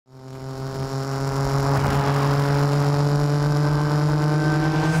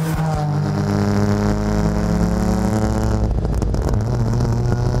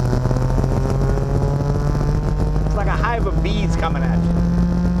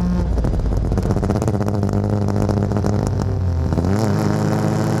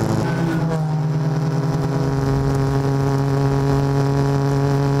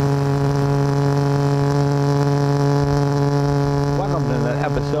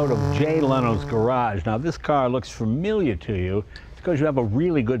episode of Jay Leno's Garage. Now, this car looks familiar to you because you have a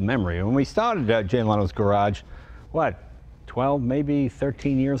really good memory. When we started Jay Leno's Garage, what, 12, maybe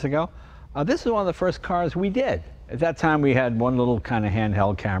 13 years ago? This is one of the first cars we did. At that time, we had one little kind of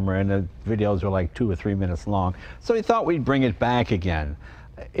handheld camera, and the videos were like 2 or 3 minutes long. So we thought we'd bring it back again.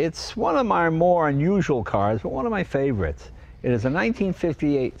 It's one of my more unusual cars, but one of my favorites. It is a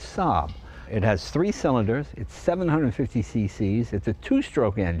 1958 Saab. It has 3 cylinders, it's 750 cc's, it's a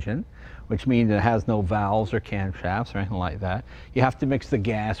 2-stroke engine, which means it has no valves or camshafts or anything like that. You have to mix the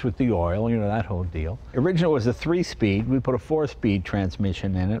gas with the oil, you know, that whole deal. Originally it was a 3-speed, we put a 4-speed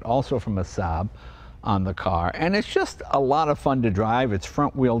transmission in it, also from a Saab on the car, and it's just a lot of fun to drive. It's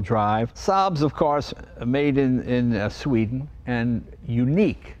front-wheel drive. Saabs, of course, made in Sweden, and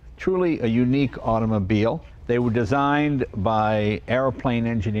unique, truly a unique automobile. They were designed by airplane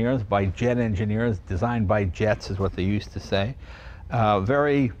engineers, by jet engineers, designed by jets is what they used to say.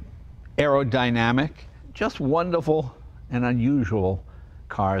 Very aerodynamic, just wonderful and unusual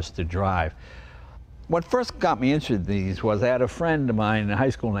cars to drive. What first got me interested in these was I had a friend of mine in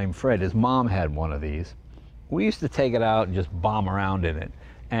high school named Fred. His mom had one of these. We used to take it out and just bomb around in it.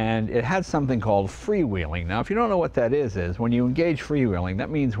 And it had something called freewheeling. Now, if you don't know what that is when you engage freewheeling, that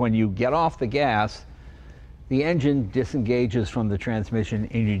means when you get off the gas, the engine disengages from the transmission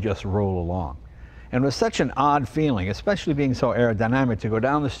and you just roll along. And it was such an odd feeling, especially being so aerodynamic, to go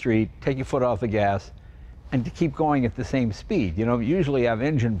down the street, take your foot off the gas, and to keep going at the same speed. You know, usually you have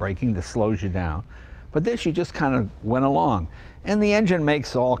engine braking that slows you down. But this, you just kind of went along. And the engine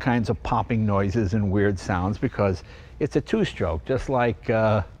makes all kinds of popping noises and weird sounds because it's a 2-stroke, just like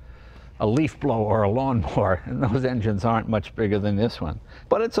a leaf blower or a lawnmower. And those engines aren't much bigger than this one.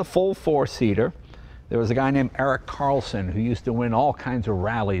 But it's a full 4-seater. There was a guy named Eric Carlson who used to win all kinds of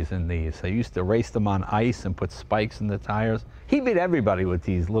rallies in these. They used to race them on ice and put spikes in the tires. He beat everybody with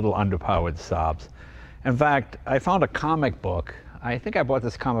these little underpowered Saabs. In fact, I found a comic book. I think I bought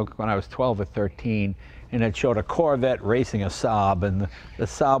this comic book when I was 12 or 13, and it showed a Corvette racing a Saab, and the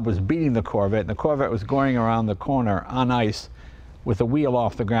Saab was beating the Corvette, and the Corvette was going around the corner on ice with the wheel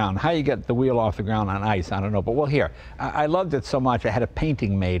off the ground. How you get the wheel off the ground on ice, I don't know. But well, here, I loved it so much, I had a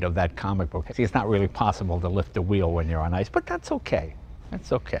painting made of that comic book. See, it's not really possible to lift the wheel when you're on ice, but that's okay.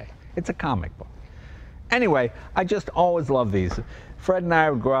 That's okay. It's a comic book. Anyway, I just always loved these. Fred and I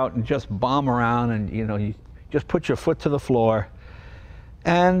would go out and just bomb around, and you know, you just put your foot to the floor.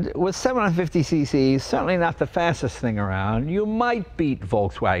 And with 750 cc's, certainly not the fastest thing around. You might beat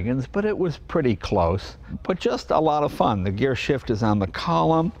Volkswagens, but it was pretty close. But just a lot of fun. The gear shift is on the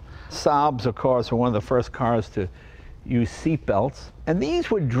column. Saabs, of course, were one of the first cars to use seat belts. And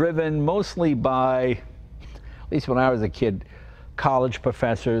these were driven mostly by, at least when I was a kid, college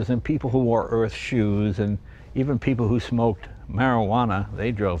professors and people who wore earth shoes, and even people who smoked marijuana.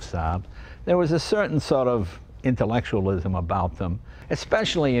 They drove Saabs. There was a certain sort of intellectualism about them,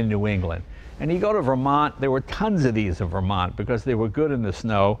 especially in New England. And you go to Vermont, there were tons of these in Vermont because they were good in the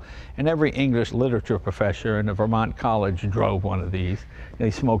snow, and every English literature professor in a Vermont college drove one of these.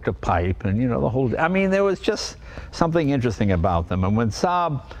 They smoked a pipe, and you know, the whole, I mean, there was just something interesting about them. And when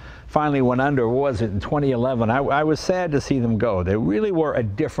Saab finally went under, what was it, in 2011, I was sad to see them go. They really were a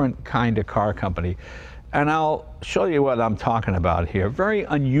different kind of car company. And I'll show you what I'm talking about here. Very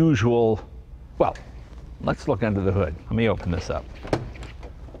unusual. Well, let's look under the hood. Let me open this up.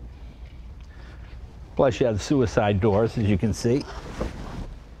 Plus you have suicide doors, as you can see.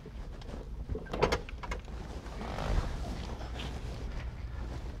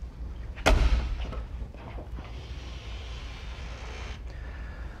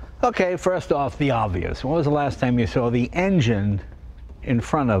 Okay, first off, the obvious. When was the last time you saw the engine in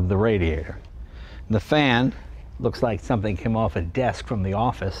front of the radiator? The fan looks like something came off a desk from the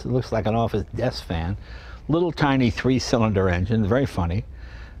office. It looks like an office desk fan. Little tiny 3-cylinder engine, very funny.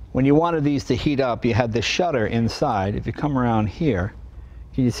 When you wanted these to heat up, you had the shutter inside. If you come around here,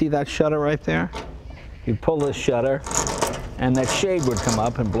 can you see that shutter right there? You pull this shutter, and that shade would come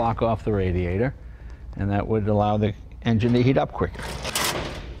up and block off the radiator, and that would allow the engine to heat up quicker.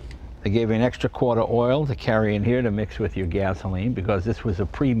 They gave you an extra quart of oil to carry in here to mix with your gasoline, because this was a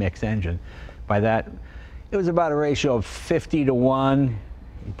pre-mix engine. By that, it was about a ratio of 50 to 1.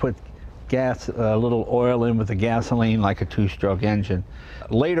 You put a little oil in with the gasoline like a 2-stroke engine.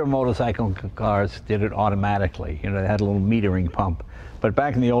 Later motorcycle cars did it automatically. You know, they had a little metering pump. But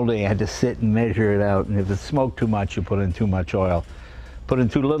back in the old day, you had to sit and measure it out. And if it smoked too much, you put in too much oil. Put in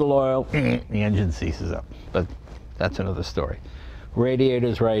too little oil, the engine seizes up. But that's another story.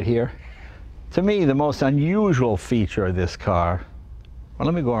 Radiators right here. To me, the most unusual feature of this car, well,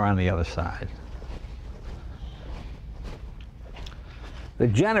 let me go around the other side. The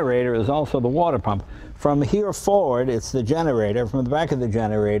generator is also the water pump. From here forward, it's the generator. From the back of the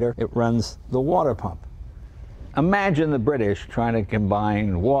generator, it runs the water pump. Imagine the British trying to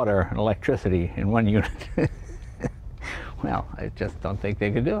combine water and electricity in one unit. Well, I just don't think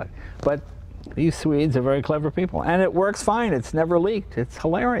they could do it. But these Swedes are very clever people, and it works fine. It's never leaked. It's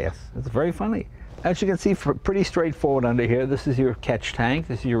hilarious. It's very funny. As you can see, pretty straightforward under here. This is your catch tank.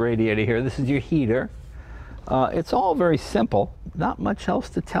 This is your radiator here. This is your heater. It's all very simple. Not much else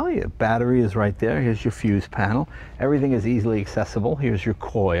to tell you. Battery is right there. Here's your fuse panel. Everything is easily accessible. Here's your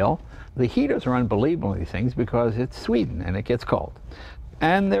coil. The heaters are unbelievable, these things, because it's Sweden and it gets cold.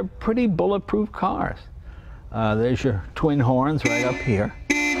 And they're pretty bulletproof cars. There's your twin horns right up here.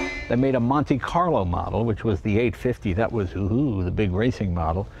 They made a Monte Carlo model, which was the 850. That was, the big racing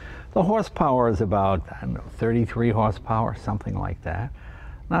model. The horsepower is about, I don't know, 33 horsepower, something like that.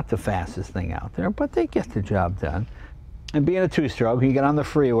 Not the fastest thing out there, but they get the job done. And being a two-stroke, you get on the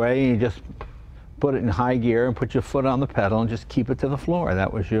freeway and you just put it in high gear and put your foot on the pedal and just keep it to the floor.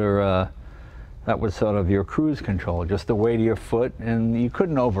 That was your, that was sort of your cruise control, just the weight of your foot, and you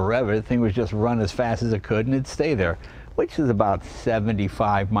couldn't over-rev it. The thing was just run as fast as it could and it'd stay there, which is about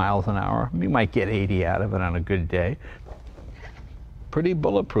 75 miles an hour. You might get 80 out of it on a good day. Pretty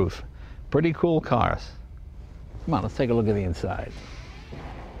bulletproof, pretty cool cars. Come on, let's take a look at the inside.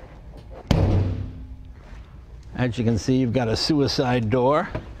 As you can see, you've got a suicide door.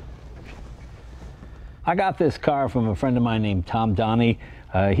 I got this car from a friend of mine named Tom Donnie.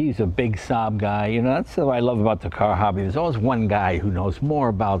 He's a big Saab guy. You know, that's what I love about the car hobby. There's always one guy who knows more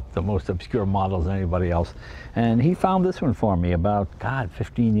about the most obscure models than anybody else. And he found this one for me about, God,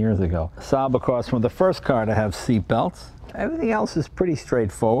 15 years ago. Saab, of course, was the first car to have seat belts. Everything else is pretty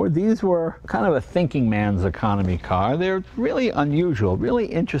straightforward. These were kind of a thinking man's economy car. They're really unusual, really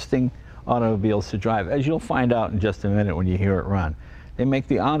interesting automobiles to drive, as you'll find out in just a minute when you hear it run. They make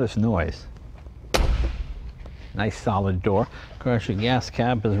the oddest noise. Nice solid door. Of course, your gas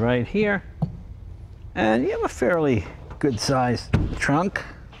cap is right here. And you have a fairly good sized trunk.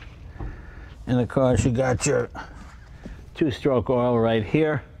 And of course, you got your two-stroke oil right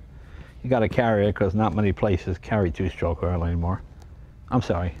here. You got to carry it because not many places carry two-stroke oil anymore. I'm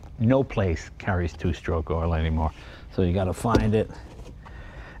sorry, no place carries two-stroke oil anymore. So you got to find it.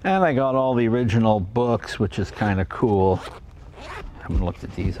 And I got all the original books, which is kind of cool. I haven't looked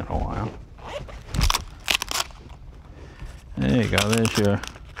at these in a while. There you go, there's your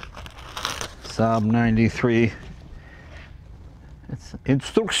Saab 93. It's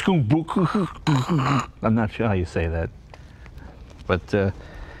instruction book. I'm not sure how you say that. But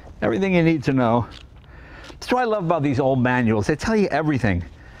everything you need to know. That's what I love about these old manuals. They tell you everything.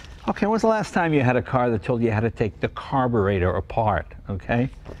 Okay, when was the last time you had a car that told you how to take the carburetor apart, okay?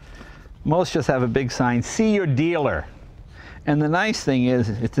 Most just have a big sign, see your dealer. And the nice thing is,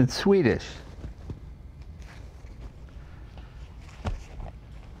 it's in Swedish.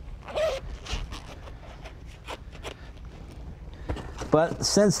 But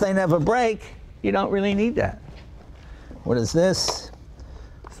since they never break, you don't really need that. What is this?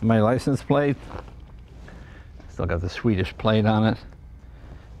 It's my license plate. Still got the Swedish plate on it.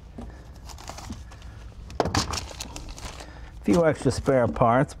 A few extra spare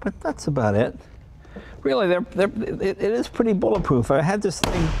parts, but that's about it. Really, it is pretty bulletproof. I had this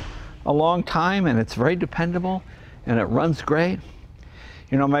thing a long time, and it's very dependable, and it runs great.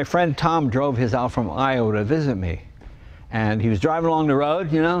 You know, my friend Tom drove his out from Iowa to visit me, and he was driving along the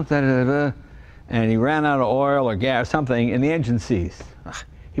road, you know, and he ran out of oil or gas or something, and the engine seized.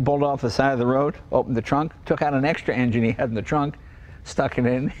 He pulled off the side of the road, opened the trunk, took out an extra engine he had in the trunk, stuck it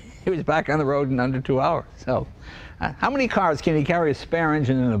in. He was back on the road in under 2 hours. So, how many cars can you carry a spare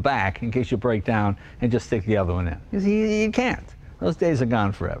engine in the back in case you break down and just stick the other one in? Because you can't. Those days are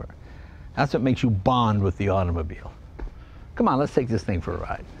gone forever. That's what makes you bond with the automobile. Come on, let's take this thing for a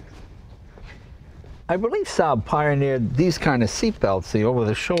ride. I believe Saab pioneered these kind of seat belts, the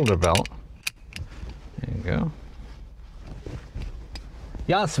over-the-shoulder belt. There you go.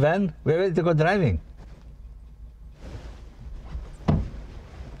 Yeah, Sven, we're ready to go driving.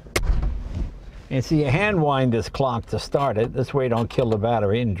 And so you hand wind this clock to start it. This way you don't kill the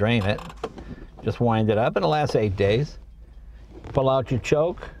battery and drain it. Just wind it up and it lasts 8 days. Pull out your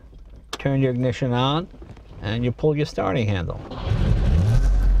choke, turn your ignition on, and you pull your starting handle.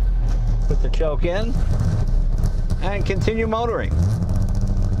 Put the choke in and continue motoring.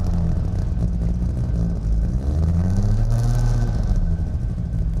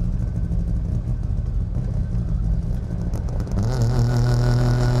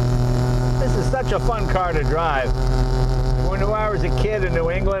 Such a fun car to drive. When knew I was a kid in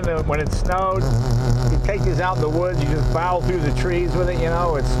New England, and when it snowed, you take these out in the woods, you just barrel through the trees with it, you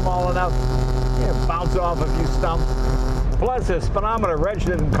know, it's small enough, you bounce off a few stumps. Plus, the speedometer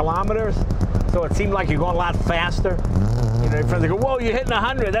registered in kilometers, so it seemed like you're going a lot faster. You know, your friends go, whoa, you're hitting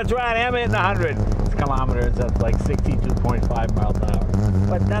 100. That's right, I'm hitting 100. It's kilometers, that's like 62.5 miles an hour.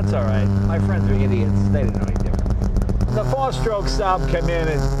 But that's all right. My friends are idiots. They didn't know any different. The 4-stroke Saab came in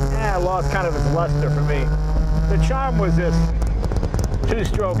and lost kind of its luster for me. The charm was this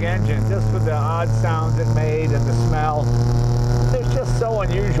 2-stroke engine, just with the odd sounds it made and the smell. It was just so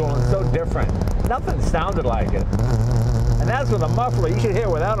unusual and so different. Nothing sounded like it. And that's with a muffler. You should hear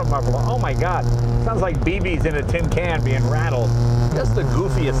without a muffler. Oh my God. Sounds like BBs in a tin can being rattled. Just the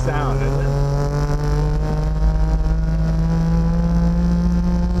goofiest sound, isn't it?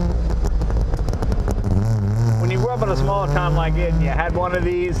 When you grew up in a small town like it and you had one of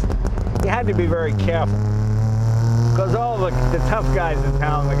these, you had to be very careful. Because all the tough guys in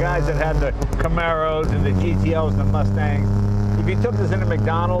town, the guys that had the Camaros and the GTOs and the Mustangs, if you took this into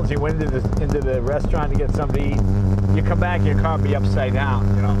McDonald's, you went into the restaurant to get something to eat, you come back, your car would be upside down,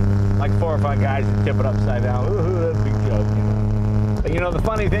 you know. Like 4 or 5 guys would tip it upside down. Ooh, that's a big joke, you know. But you know, the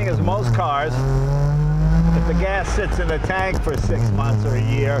funny thing is most cars, if the gas sits in the tank for 6 months or a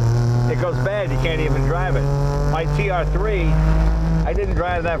year, it goes bad, you can't even drive it. My TR3, I didn't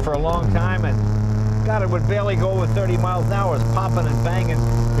drive that for a long time, and God, it would barely go over 30 miles an hour. It was popping and banging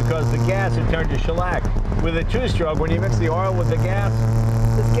because the gas had turned to shellac. With a 2-stroke, when you mix the oil with the gas,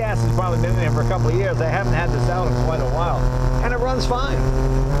 this gas has probably been in there for a couple of years. I haven't had this out in quite a while, and it runs fine.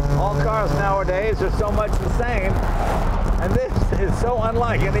 All cars nowadays are so much the same, and this is so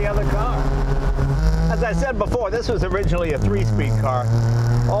unlike any other car. As I said before, this was originally a 3-speed car.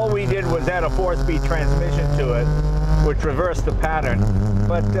 All we did was add a 4-speed transmission to it, which reversed the pattern.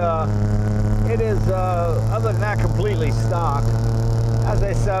 But it is, other than that, completely stock. As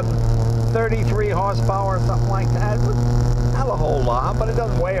I said, 33 horsepower or something like that. Not a whole lot, but it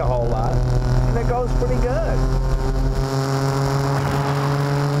doesn't weigh a whole lot. And it goes pretty good.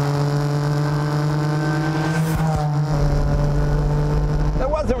 There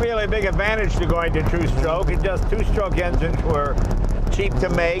wasn't really a big advantage to going to 2-stroke. It just 2-stroke engines were cheap to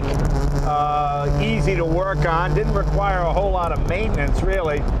make, easy to work on, didn't require a whole lot of maintenance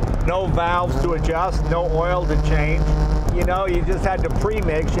really. No valves to adjust, no oil to change. You know, you just had to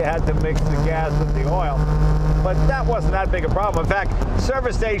pre-mix, you had to mix the gas with the oil. But that wasn't that big a problem. In fact,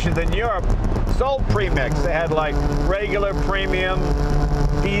 service stations in Europe sold pre-mix. They had like regular, premium,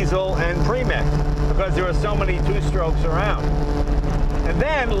 diesel, and pre-mix because there were so many 2-strokes around. And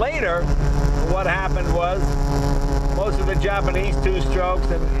then later, what happened was most of the Japanese 2-strokes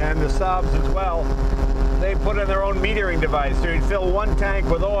and the Saabs as well, they put in their own metering device. So you'd fill one tank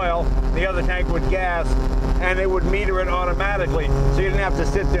with oil, the other tank with gas, and it would meter it automatically. So you didn't have to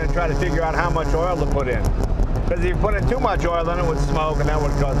sit there and try to figure out how much oil to put in. Because if you put in too much oil, then it would smoke, and that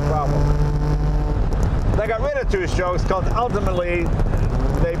would cause a problem. They got rid of 2-strokes because ultimately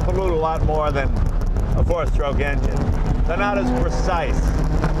they pollute a lot more than a 4-stroke engine. They're not as precise.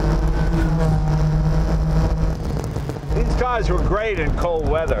 These cars were great in cold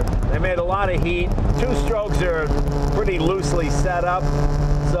weather. They made a lot of heat. 2-strokes are pretty loosely set up,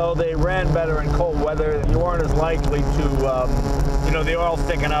 so they ran better in cold weather. You weren't as likely to, you know, the oil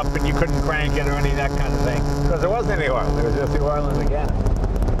sticking up and you couldn't crank it or any of that kind of thing. Because there wasn't any oil. There was just the oil and the gas.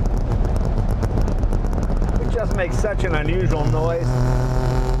 It just makes such an unusual noise.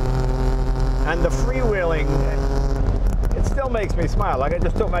 And the freewheeling, it still makes me smile. Like I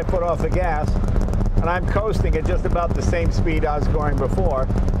just took my foot off the gas, and I'm coasting at just about the same speed I was going before,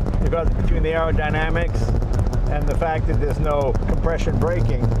 because between the aerodynamics and the fact that there's no compression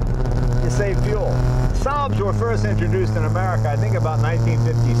braking, you save fuel. Saabs were first introduced in America, I think about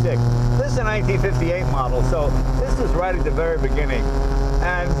 1956. This is a 1958 model, so this is right at the very beginning.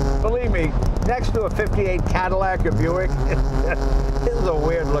 And believe me, next to a 58 Cadillac or Buick, this is a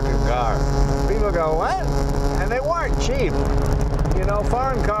weird looking car. People go, what? And they weren't cheap. You know,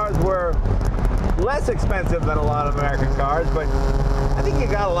 foreign cars were less expensive than a lot of American cars, but I think you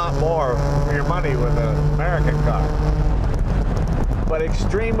got a lot more for your money with an American car. But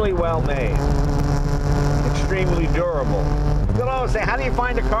extremely well made, extremely durable. You'll always say, how do you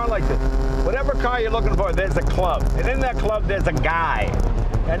find a car like this? Whatever car you're looking for, there's a club. And in that club, there's a guy.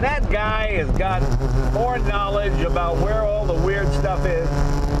 And that guy has got more knowledge about where all the weird stuff is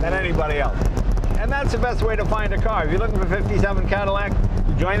than anybody else. And that's the best way to find a car. If you're looking for 57 Cadillac,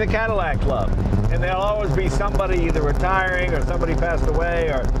 join the Cadillac Club. And there'll always be somebody either retiring or somebody passed away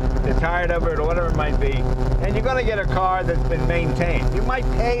or they're tired of it or whatever it might be. And you're going to get a car that's been maintained. You might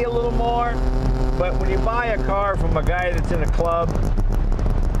pay a little more, But when you buy a car from a guy that's in a club,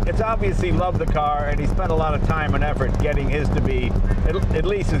 it's obviously loved the car, and he spent a lot of time and effort getting his to be at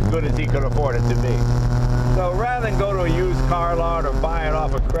least as good as he could afford it to be. So rather than go to a used car lot or buy it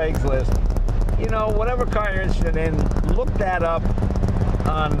off of Craigslist, you know, whatever car you're interested in, look that up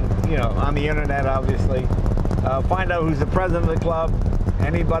on, you know, on the internet, obviously. Find out who's the president of the club.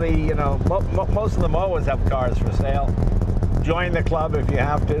 Anybody, you know, most of them always have cars for sale. Join the club if you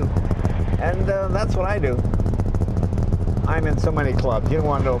have to. And that's what I do. I'm in so many clubs. You don't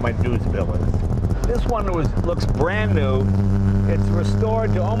want to know what my dues bill is. This one looks brand new. It's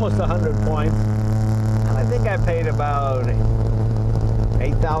restored to almost 100 points. And I think I paid about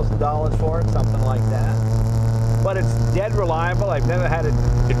 $8,000 for it, something like that. But it's dead reliable. I've never had to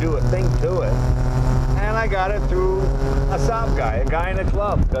do a thing to it. And I got it through a Saab guy, a guy in a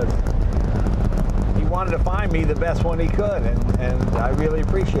club, because he wanted to find me the best one he could, and I really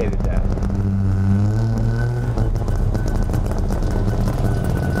appreciated that.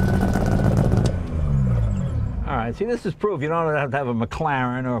 All right, see, this is proof. You don't have to have a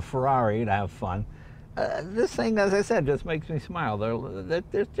McLaren or a Ferrari to have fun. This thing, as I said, just makes me smile.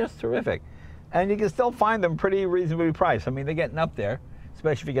 They're just terrific. And you can still find them pretty reasonably priced. I mean, they're getting up there,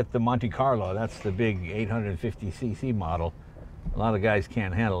 especially if you get the Monte Carlo. That's the big 850cc model. A lot of guys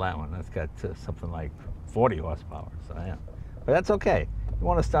can't handle that one. That's got something like 40 horsepower, so yeah. But that's okay. You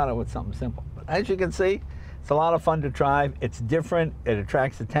want to start out with something simple. But as you can see, it's a lot of fun to drive. It's different. It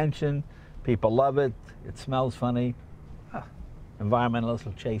attracts attention. People love it. It smells funny. Environmentalists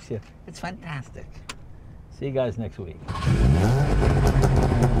will chase you. It's fantastic. See you guys next week.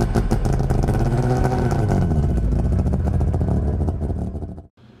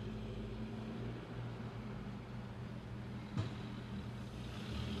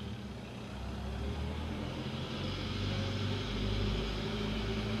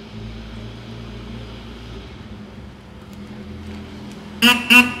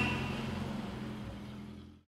 Mm-hmm.